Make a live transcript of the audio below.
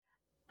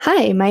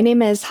Hi, my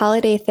name is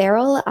Holliday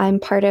Therrell. I'm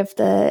part of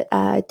the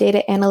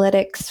Data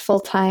Analytics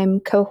Full-time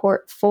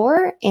Cohort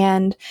 4,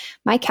 and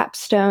my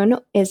capstone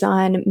is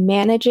on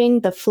managing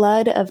the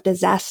flood of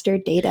disaster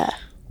data.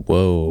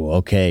 Whoa.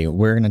 Okay.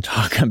 We're going to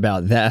talk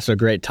about that. That's a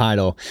great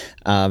title.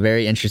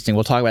 Very interesting.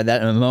 We'll talk about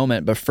that in a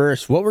moment. But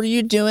first, what were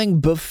you doing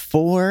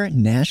before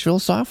Nashville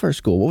Software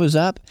School? What was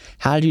up?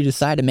 How did you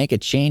decide to make a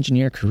change in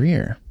your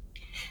career?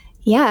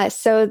 Yeah,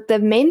 so the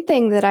main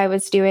thing that I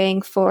was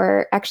doing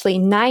for actually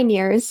 9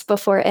 years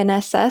before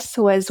NSS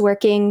was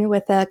working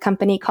with a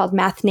company called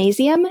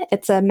Mathnasium.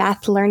 It's a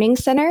math learning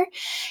center.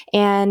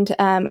 And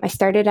I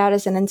started out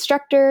as an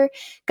instructor,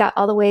 got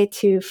all the way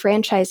to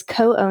franchise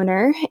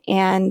co-owner,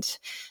 and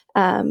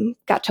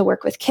got to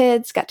work with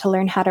kids, got to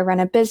learn how to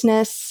run a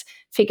business,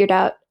 figured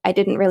out I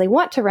didn't really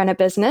want to run a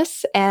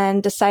business,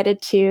 and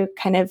decided to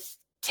kind of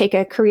take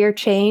a career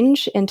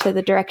change into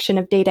the direction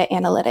of data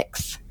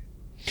analytics.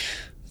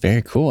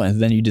 Very cool.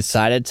 And then you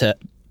decided to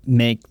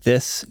make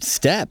this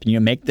step,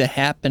 make the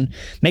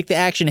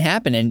action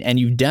happen. And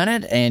you've done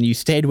it and you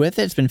stayed with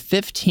it. It's been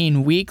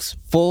 15 weeks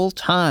full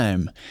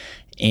time.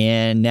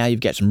 And now you've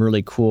got some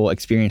really cool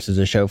experiences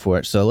to show for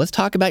it. So let's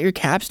talk about your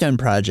capstone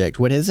project.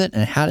 What is it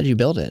and how did you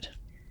build it?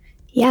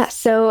 Yeah,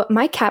 so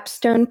my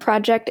capstone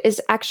project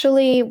is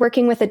actually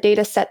working with a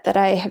data set that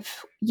I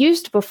have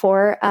used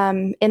before.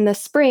 In the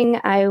spring,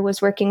 I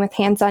was working with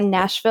Hands-On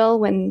Nashville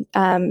when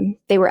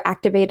they were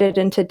activated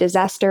into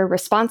disaster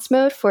response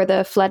mode for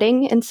the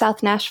flooding in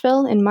South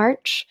Nashville in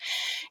March.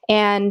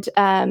 And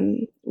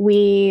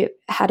we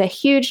had a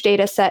huge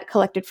data set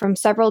collected from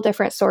several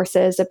different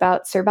sources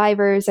about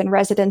survivors and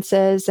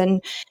residences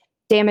and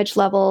damage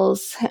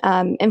levels,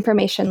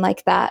 information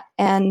like that.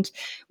 And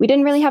we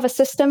didn't really have a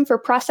system for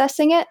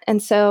processing it.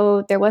 And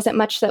so there wasn't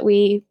much that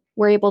we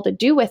were able to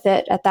do with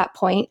it at that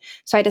point.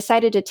 So I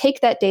decided to take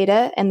that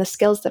data and the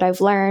skills that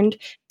I've learned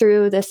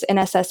through this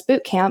NSS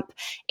bootcamp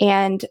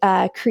and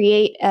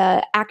create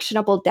an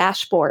actionable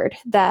dashboard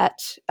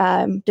that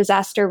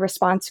disaster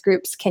response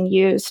groups can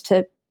use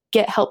to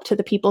get help to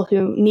the people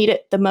who need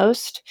it the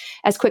most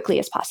as quickly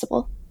as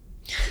possible.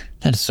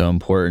 That's so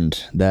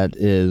important. That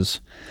is...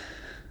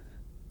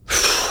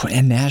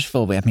 In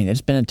Nashville, I mean,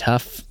 it's been a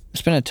tough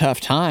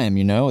time.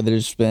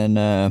 There's been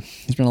a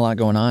lot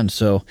going on.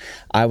 So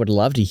I would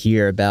love to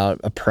hear about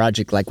a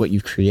project like what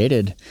you've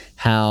created,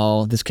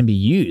 how this can be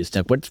used.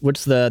 Like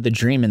what's the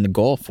dream and the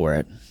goal for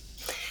it?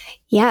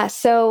 Yeah.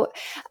 So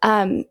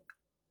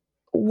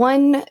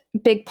one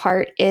big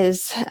part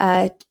is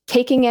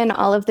taking in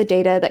all of the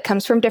data that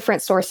comes from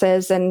different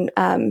sources, and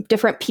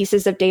different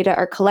pieces of data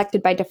are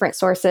collected by different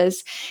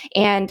sources,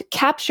 and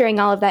capturing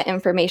all of that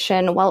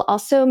information while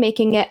also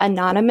making it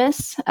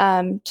anonymous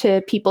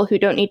to people who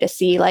don't need to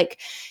see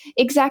like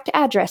exact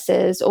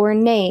addresses or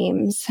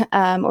names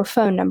or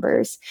phone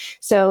numbers.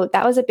 So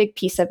that was a big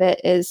piece of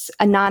it, is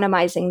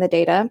anonymizing the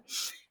data.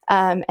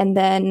 And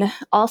then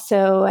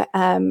also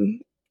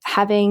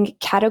having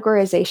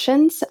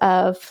categorizations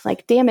of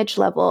like damage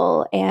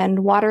level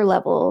and water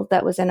level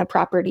that was in a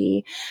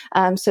property,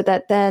 so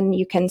that then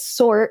you can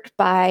sort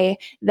by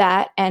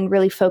that and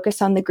really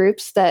focus on the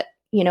groups that,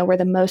 were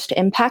the most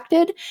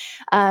impacted.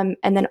 And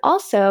then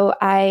also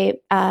I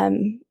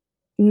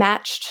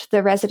matched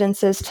the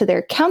residences to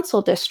their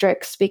council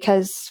districts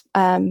because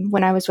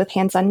when I was with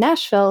Hands-On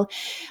Nashville,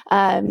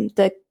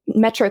 the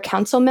Metro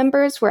Council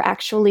members were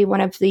actually one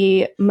of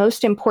the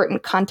most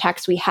important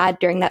contacts we had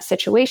during that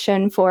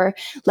situation for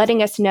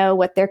letting us know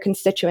what their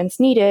constituents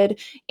needed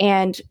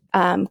and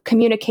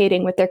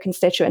communicating with their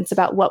constituents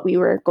about what we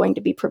were going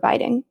to be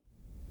providing.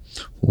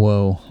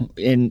 Whoa.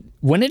 And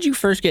when did you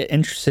first get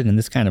interested in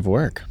this kind of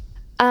work?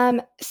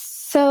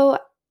 So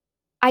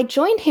I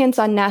joined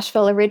Hands-On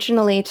Nashville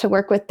originally to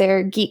work with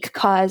their Geek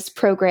Cause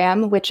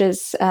program, which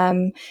is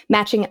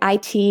matching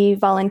IT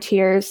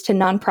volunteers to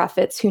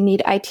nonprofits who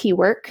need IT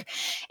work.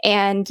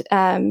 And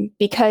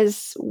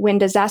because when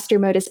disaster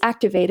mode is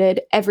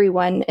activated,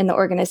 everyone in the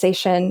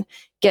organization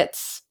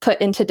gets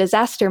put into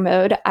disaster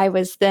mode, I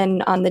was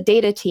then on the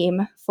data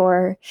team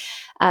for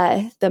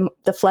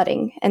the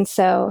flooding. And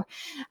so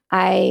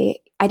I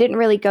didn't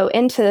really go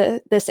into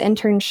this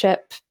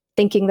internship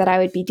thinking that I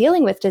would be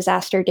dealing with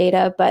disaster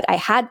data, but I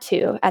had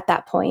to at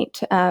that point.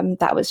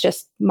 That was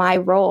just my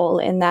role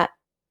in that,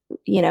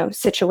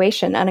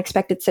 situation,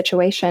 unexpected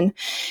situation.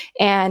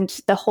 And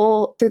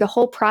through the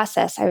whole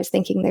process, I was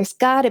thinking there's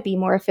got to be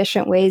more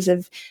efficient ways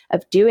of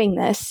doing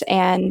this.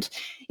 And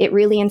it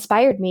really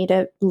inspired me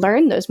to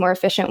learn those more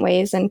efficient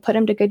ways and put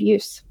them to good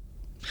use.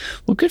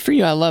 Well, good for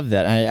you. I love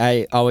that.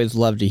 I always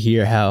love to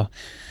hear how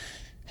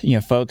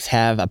folks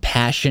have a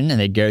passion and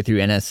they go through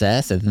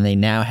NSS and then they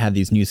now have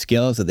these new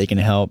skills that they can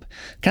help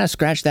kind of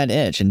scratch that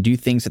itch and do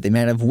things that they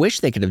might have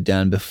wished they could have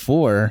done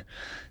before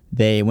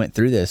they went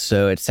through this.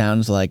 So it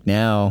sounds like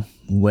now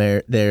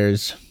where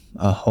there's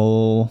a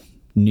whole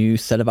new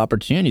set of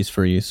opportunities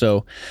for you.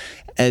 So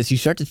as you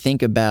start to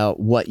think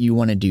about what you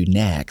want to do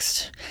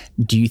next,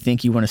 do you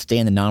think you want to stay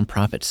in the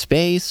nonprofit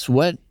space?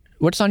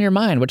 What's on your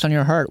mind? What's on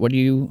your heart? What are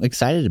you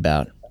excited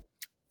about?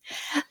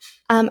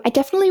 I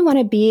definitely want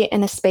to be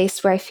in a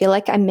space where I feel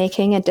like I'm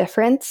making a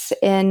difference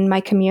in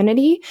my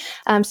community.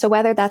 So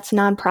whether that's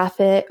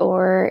nonprofit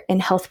or in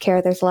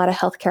healthcare, there's a lot of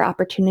healthcare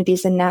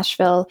opportunities in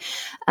Nashville.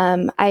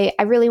 I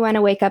really want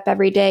to wake up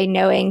every day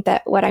knowing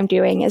that what I'm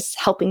doing is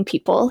helping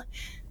people.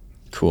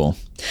 Cool.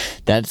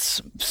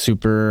 That's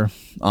super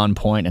on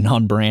point and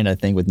on brand, I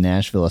think, with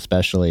Nashville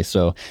especially.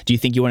 So do you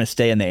think you want to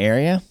stay in the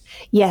area?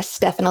 Yes,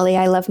 definitely.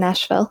 I love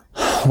Nashville.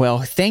 Well,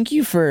 thank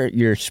you for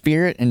your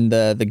spirit and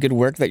the good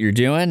work that you're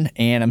doing.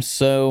 And I'm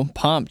so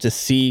pumped to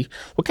see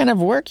what kind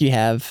of work you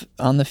have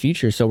on the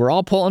future. So we're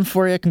all pulling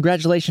for you.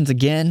 Congratulations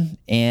again.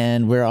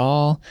 And we're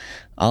all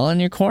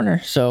in your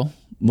corner. So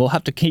we'll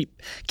have to keep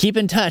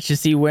in touch to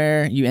see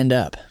where you end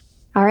up.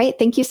 All right.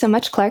 Thank you so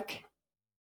much, Clark.